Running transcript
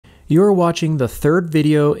You are watching the third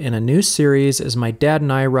video in a new series as my dad and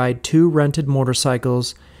I ride 2 rented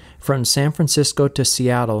motorcycles from San Francisco to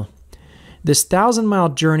Seattle. This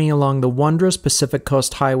 1,000-mile journey along the wondrous Pacific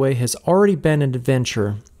Coast Highway has already been an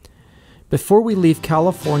adventure. Before we leave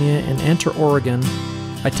California and enter Oregon,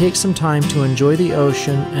 I take some time to enjoy the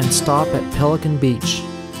ocean and stop at Pelican Beach.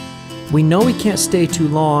 We know we can't stay too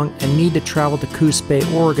long and need to travel to Coos Bay,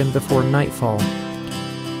 Oregon before nightfall.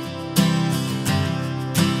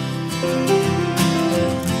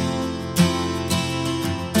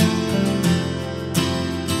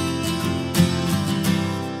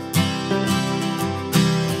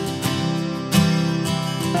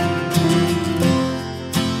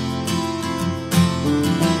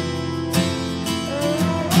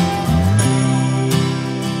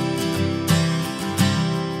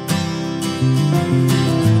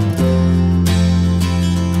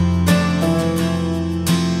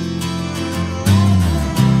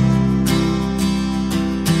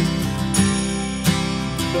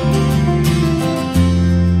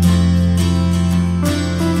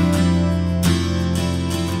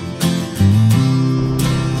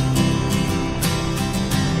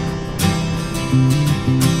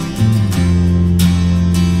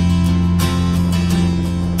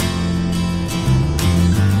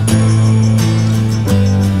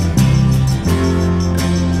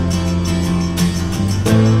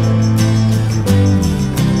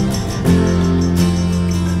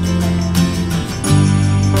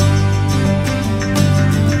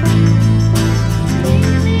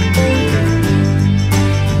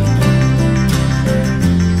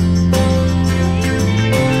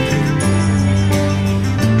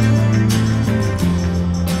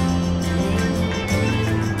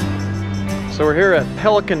 So we're here at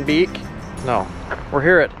Pelican Beach. No, we're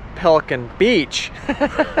here at Pelican Beach.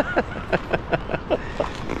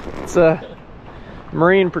 It's a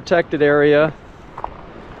marine protected area,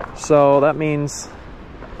 so that means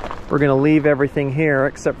we're gonna leave everything here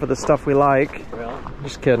except for the stuff we like. Well,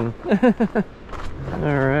 just kidding.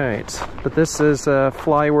 All right, but this is a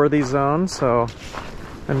fly-worthy zone, so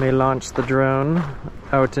I may launch the drone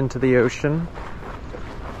out into the ocean.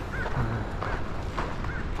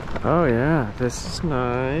 Oh yeah, this is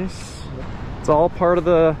nice. It's all part of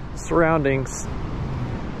the surroundings.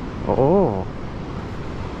 Oh.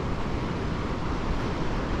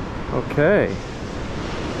 Okay.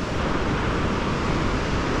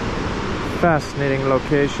 Fascinating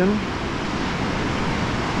location.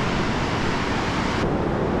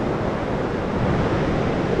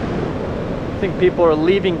 I think people are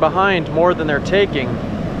leaving behind more than they're taking.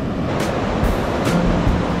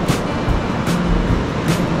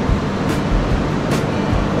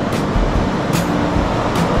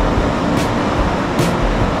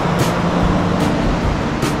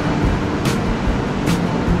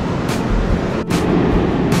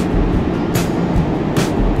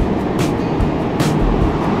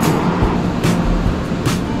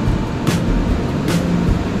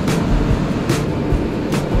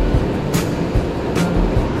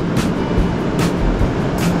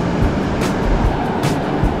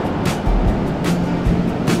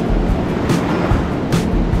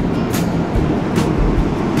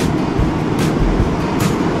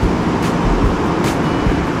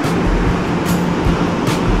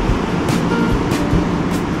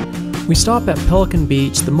 We stop at Pelican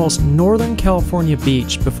Beach, the most northern California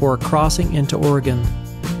beach, before crossing into Oregon.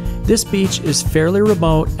 This beach is fairly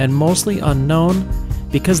remote and mostly unknown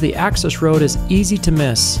because the access road is easy to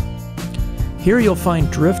miss. Here you'll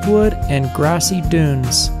find driftwood and grassy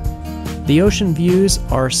dunes. The ocean views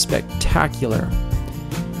are spectacular.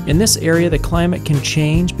 In this area, the climate can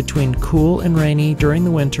change between cool and rainy during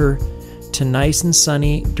the winter to nice and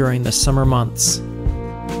sunny during the summer months.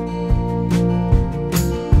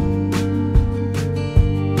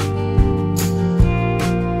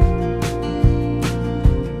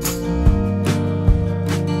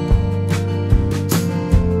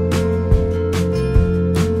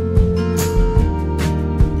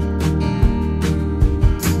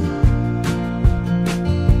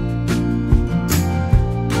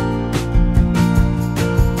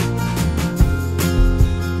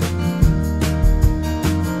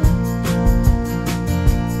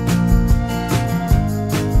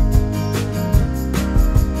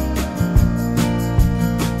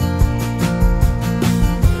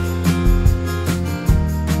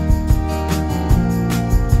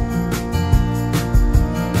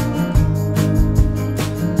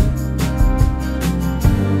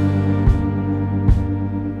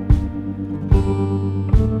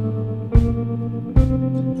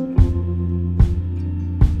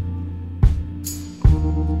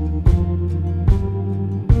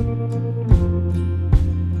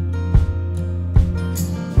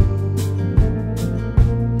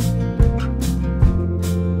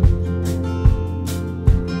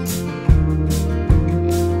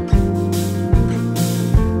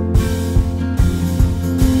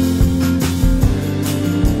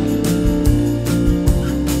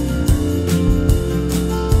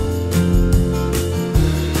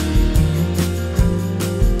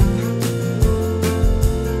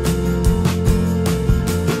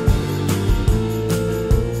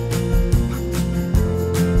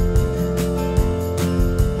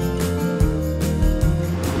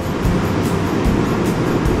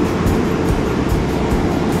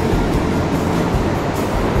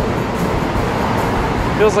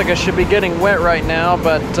 Feels like I should be getting wet right now,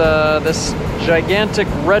 but this gigantic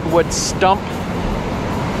redwood stump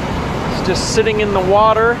is just sitting in the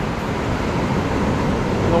water.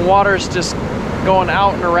 And the water's just going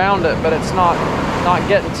out and around it, but it's not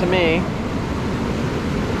getting to me.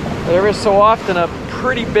 But every so often a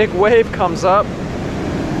pretty big wave comes up.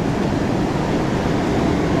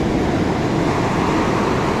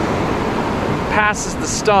 Passes the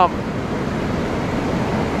stump.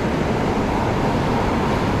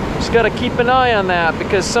 Just got to keep an eye on that,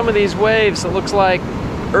 because some of these waves, it looks like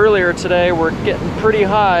earlier today, were getting pretty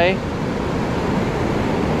high.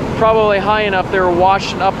 Probably high enough they were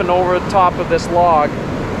washing up and over the top of this log.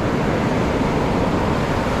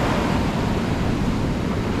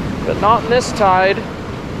 But not in this tide.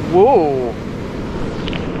 Whoa.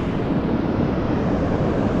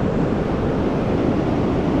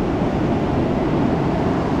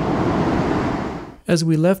 As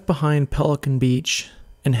we left behind Pelican Beach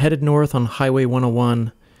and headed north on Highway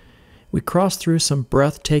 101, we crossed through some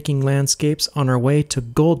breathtaking landscapes on our way to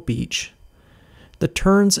Gold Beach. The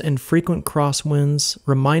turns and frequent crosswinds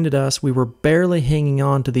reminded us we were barely hanging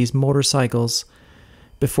on to these motorcycles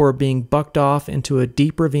before being bucked off into a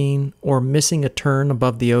deep ravine or missing a turn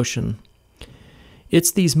above the ocean.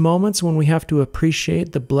 It's these moments when we have to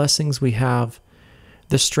appreciate the blessings we have,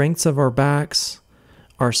 the strengths of our backs,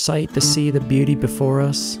 our sight to see the beauty before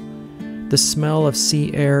us, the smell of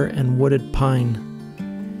sea air and wooded pine.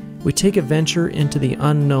 We take a venture into the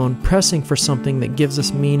unknown, pressing for something that gives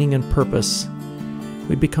us meaning and purpose.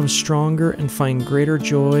 We become stronger and find greater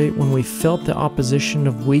joy when we felt the opposition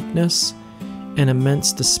of weakness and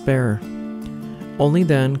immense despair. Only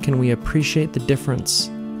then can we appreciate the difference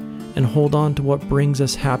and hold on to what brings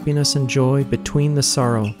us happiness and joy between the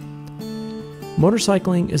sorrow.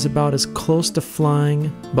 Motorcycling is about as close to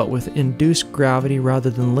flying, but with induced gravity rather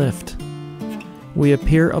than lift. We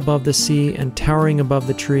appear above the sea and towering above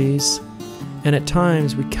the trees, and at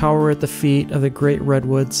times we cower at the feet of the great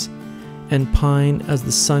redwoods and pine as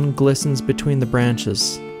the sun glistens between the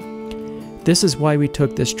branches. This is why we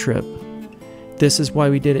took this trip. This is why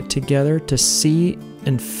we did it together, to see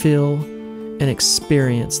and feel and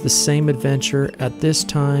experience the same adventure at this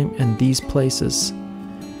time and these places.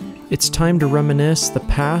 It's time to reminisce the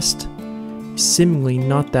past, seemingly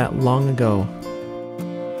not that long ago.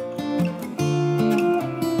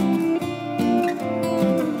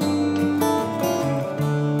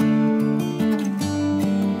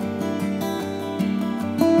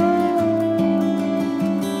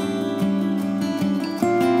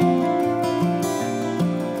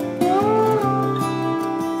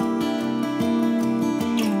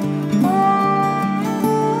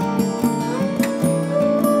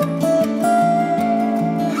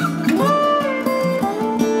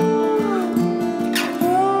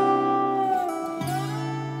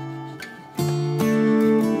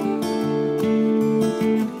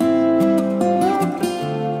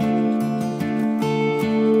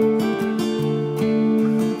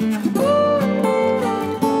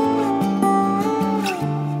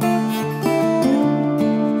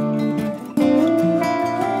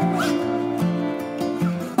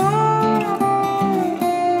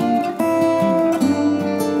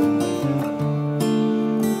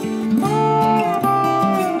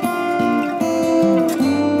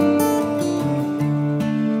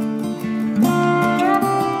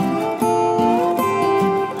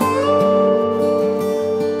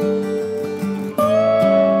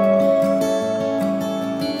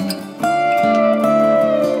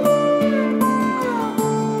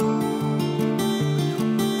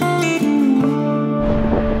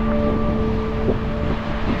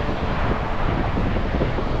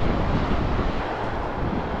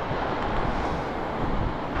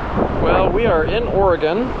 We are in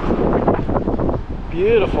Oregon.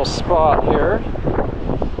 Beautiful spot here.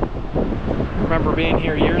 I remember being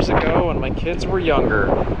here years ago when my kids were younger.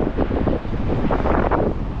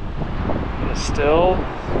 It still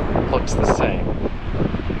looks the same.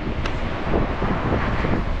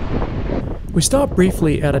 We stopped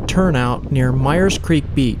briefly at a turnout near Myers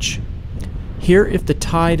Creek Beach. Here, if the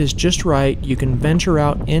tide is just right, you can venture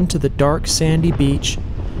out into the dark sandy beach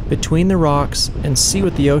between the rocks and see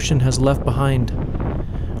what the ocean has left behind.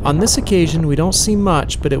 On this occasion, we don't see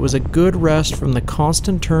much, but it was a good rest from the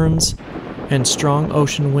constant turns and strong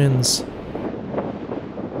ocean winds.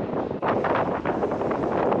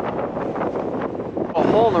 A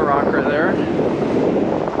hole in the rock right there.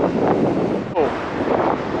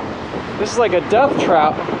 Oh, this is like a death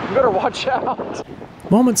trap. You better watch out.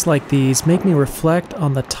 Moments like these make me reflect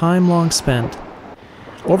on the time long spent.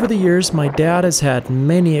 Over the years, my dad has had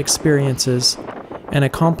many experiences and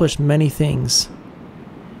accomplished many things.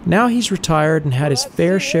 Now he's retired and had his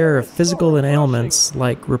fair share of physical ailments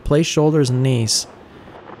like replaced shoulders and knees.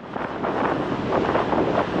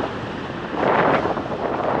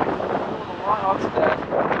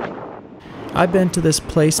 I've been to this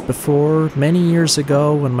place before, many years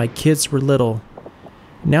ago when my kids were little.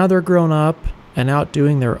 Now they're grown up and out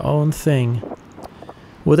doing their own thing.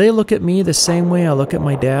 Will they look at me the same way I look at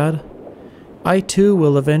my dad? I too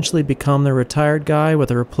will eventually become the retired guy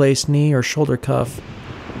with a replaced knee or shoulder cuff.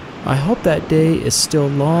 I hope that day is still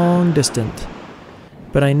long distant,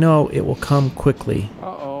 but I know it will come quickly.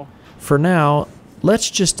 For now,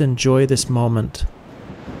 let's just enjoy this moment.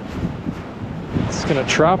 It's gonna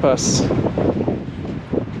trap us.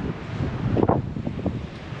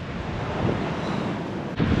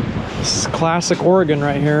 This is classic Oregon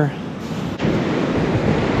right here.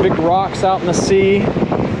 Big rocks out in the sea.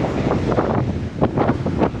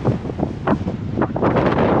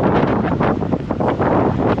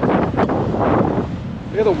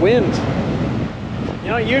 Look at the wind. You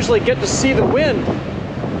don't usually get to see the wind.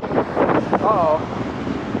 Uh-oh.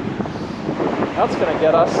 That's gonna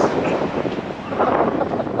get us.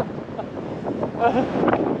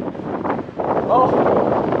 Oh.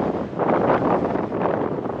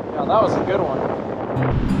 Yeah, that was a good one.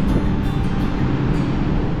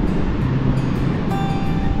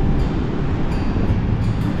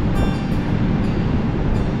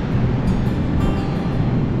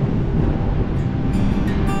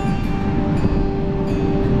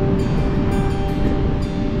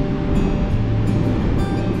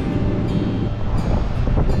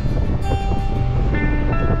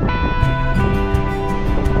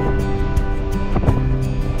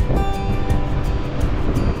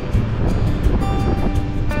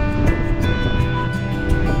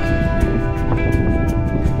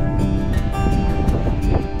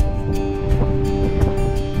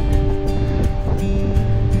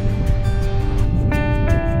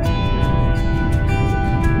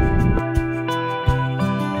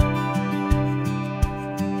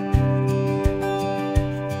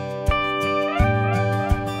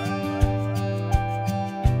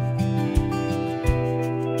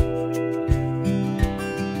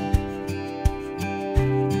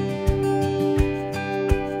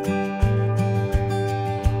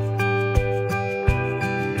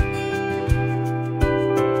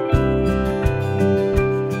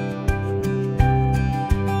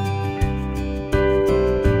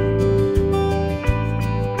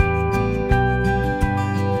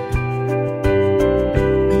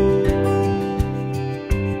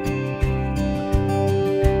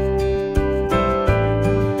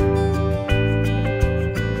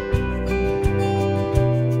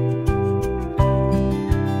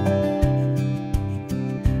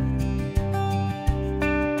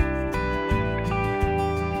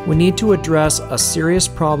 We need to address a serious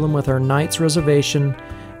problem with our night's reservation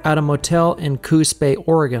at a motel in Coos Bay,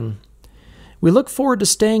 Oregon. We look forward to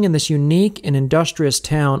staying in this unique and industrious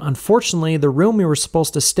town. Unfortunately, the room we were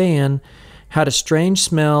supposed to stay in had a strange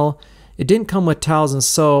smell. It didn't come with towels and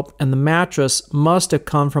soap, and the mattress must have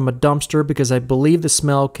come from a dumpster because I believe the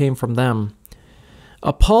smell came from them.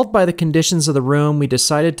 Appalled by the conditions of the room, we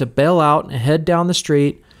decided to bail out and head down the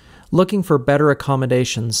street looking for better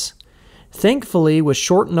accommodations. Thankfully, with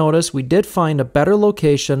short notice, we did find a better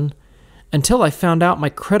location until I found out my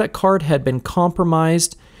credit card had been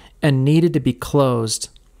compromised and needed to be closed.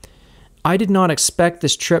 I did not expect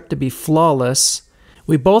this trip to be flawless.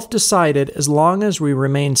 We both decided as long as we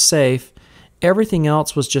remained safe, everything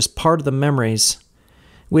else was just part of the memories.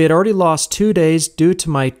 We had already lost 2 days due to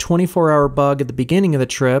my 24-hour bug at the beginning of the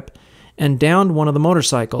trip and downed one of the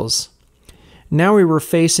motorcycles. Now we were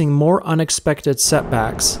facing more unexpected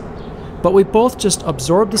setbacks. But we both just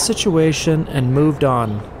absorbed the situation and moved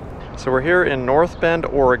on. So we're here in North Bend,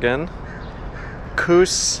 Oregon.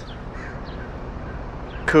 Coos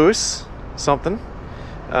something.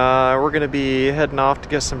 We're gonna be heading off to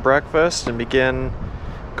get some breakfast and begin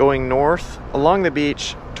going north along the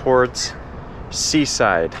beach towards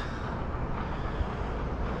Seaside.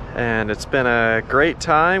 And it's been a great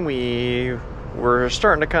time. We're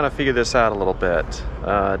starting to kind of figure this out a little bit.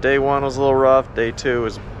 Day one was a little rough, day two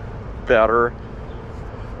was better.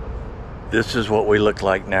 This is what we look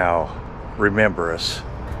like now. Remember us.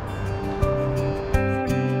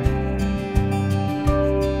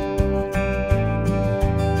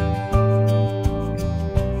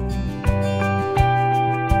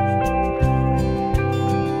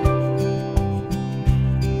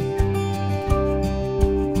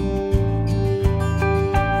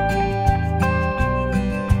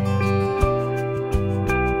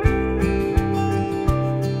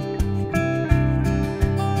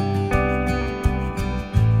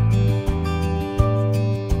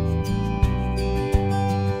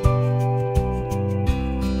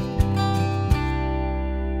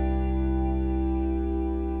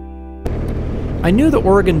 I knew the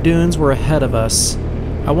Oregon dunes were ahead of us.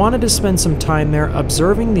 I wanted to spend some time there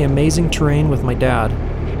observing the amazing terrain with my dad.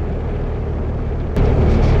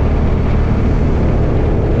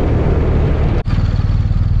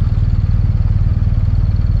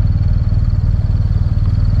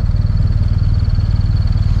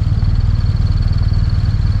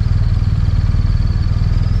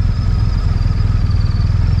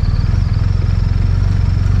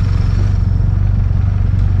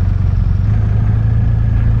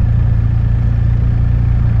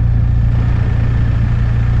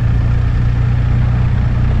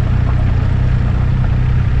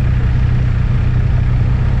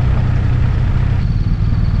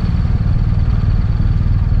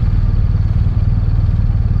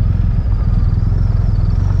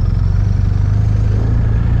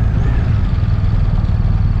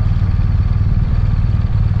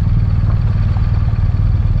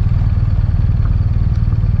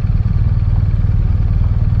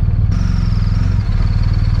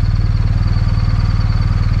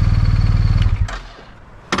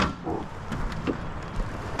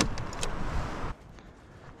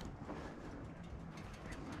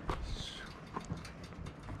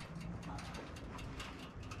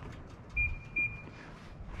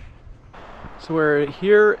 So we're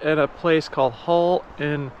here at a place called Hull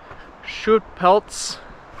in Schuttpelz,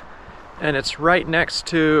 and it's right next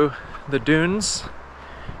to the dunes,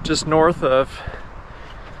 just north of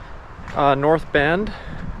North Bend,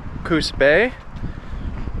 Coos Bay.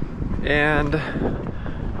 And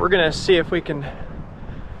we're gonna see if we can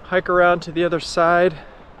hike around to the other side,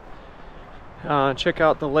 check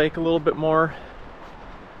out the lake a little bit more,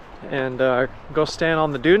 and go stand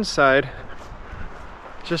on the dune side.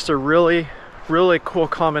 Just a really cool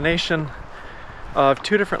combination of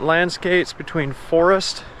two different landscapes between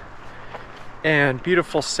forest and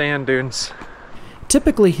beautiful sand dunes.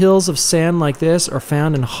 Typically hills of sand like this are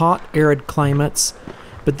found in hot, arid climates,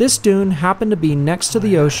 but this dune happened to be next to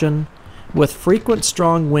the ocean with frequent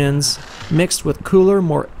strong winds mixed with cooler,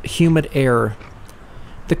 more humid air.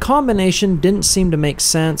 The combination didn't seem to make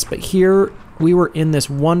sense, but here we were in this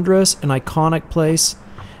wondrous and iconic place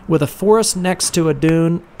with a forest next to a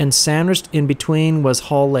dune, and sandwiched in between was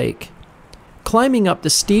Hull Lake. Climbing up the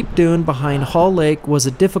steep dune behind Hull Lake was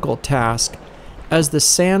a difficult task, as the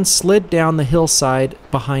sand slid down the hillside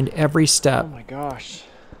behind every step. Oh my gosh,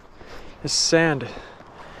 this sand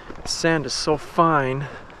is so fine.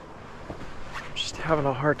 I'm just having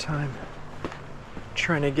a hard time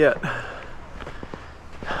trying to get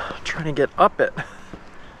up it.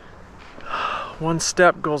 One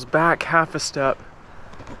step goes back half a step.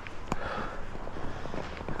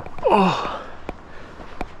 Oh.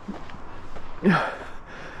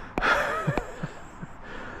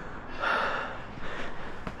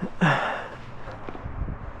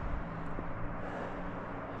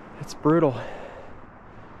 It's brutal.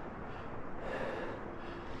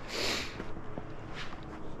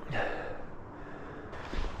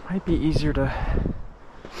 Might be easier to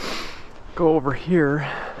go over here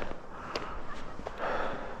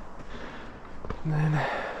and then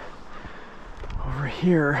over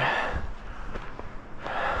here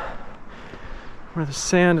where the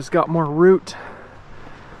sand has got more root.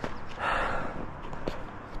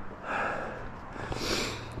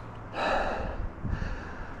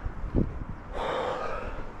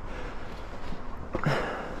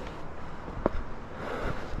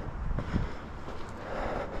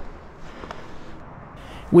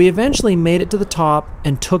 We eventually made it to the top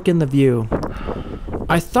and took in the view.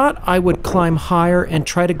 I thought I would climb higher and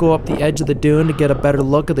try to go up the edge of the dune to get a better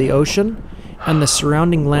look at the ocean and the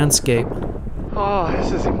surrounding landscape. Oh,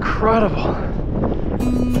 this is incredible.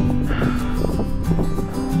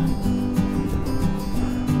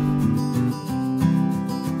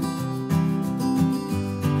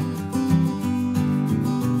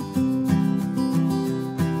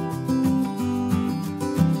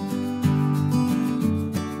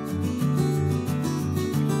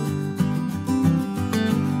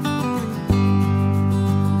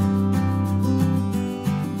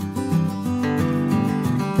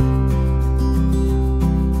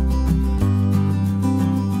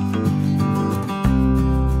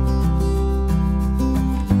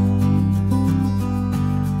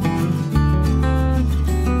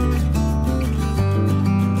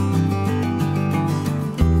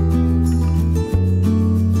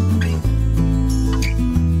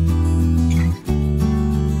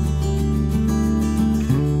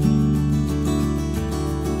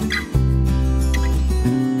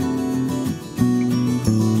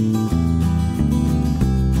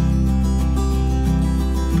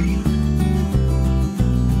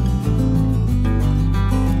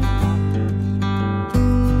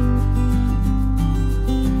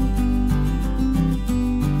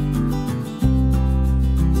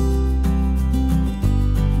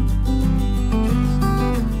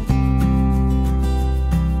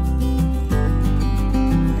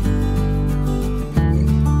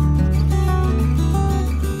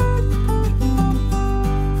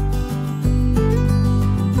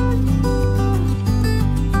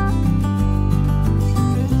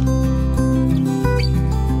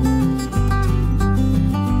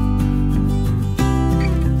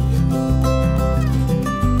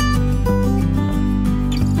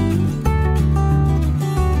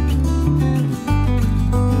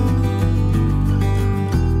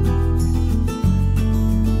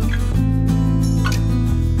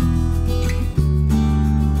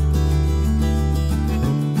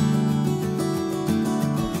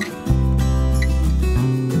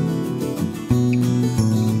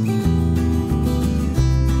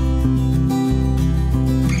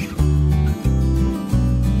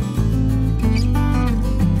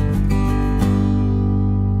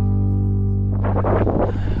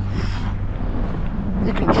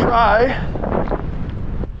 try.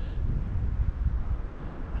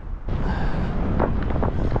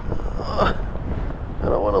 I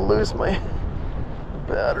don't want to lose my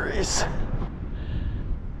batteries.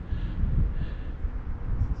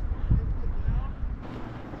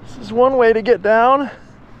 This is one way to get down.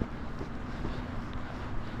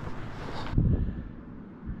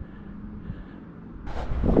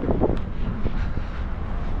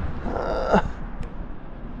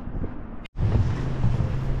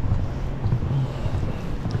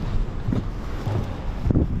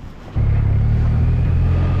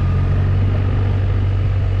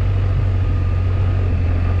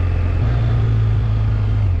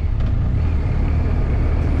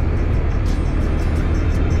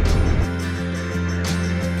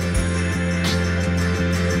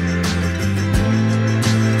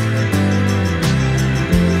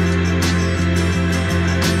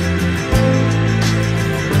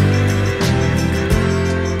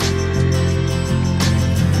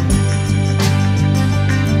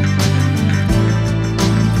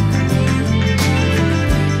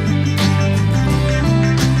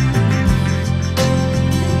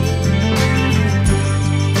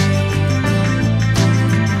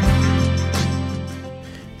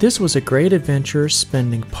 This was a great adventure,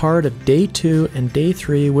 spending part of day 2 and day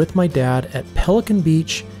 3 with my dad at Pelican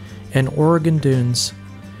Beach and Oregon Dunes.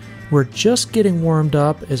 We're just getting warmed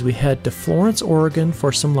up as we head to Florence, Oregon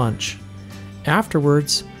for some lunch.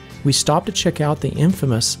 Afterwards, we stopped to check out the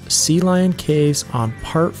infamous Sea Lion Caves on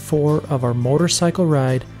part 4 of our motorcycle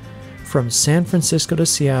ride from San Francisco to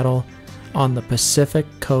Seattle on the Pacific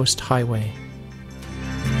Coast Highway.